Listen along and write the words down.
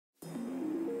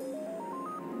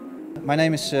My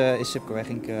name is Sipco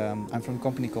Eggink. I'm from a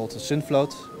company called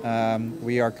Sunfloat.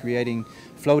 We are creating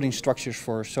floating structures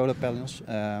for solar panels,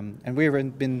 and we've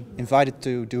been invited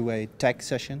to do a tech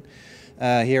session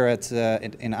here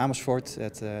in Amersfoort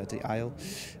at the Isle,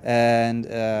 and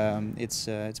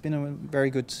it's been a very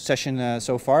good session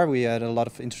so far. We had a lot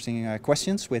of interesting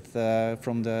questions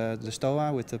from the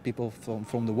STOWA, with the people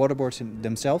from the water boards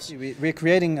themselves. We're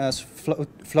creating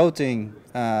floating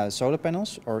solar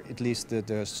panels, or at least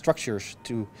the structures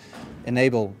to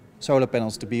enable solar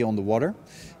panels to be on the water,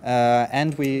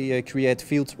 and we create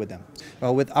fields with them.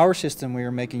 Well, with our system we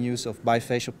are making use of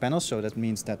bifacial panels, so that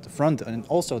means that the front and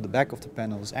also the back of the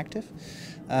panel is active.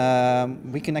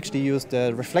 We can actually use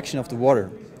the reflection of the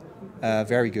water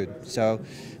very good. So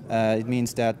it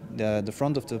means that the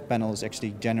front of the panel is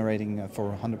actually generating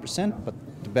for 100%, but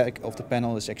the back of the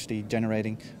panel is actually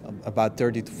generating about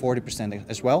 30 to 40%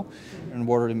 as well. And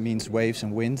water means waves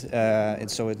and wind, and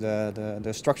so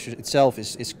the structure itself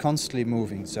is constantly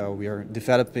moving. So we are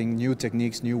developing new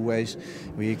techniques, new ways.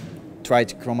 We try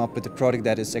to come up with a product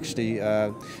that is actually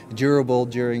durable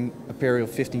during a period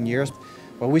of 15 years.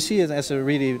 But we see it as a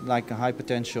really like a high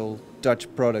potential Dutch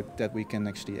product that we can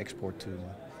actually export to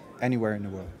anywhere in the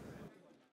world.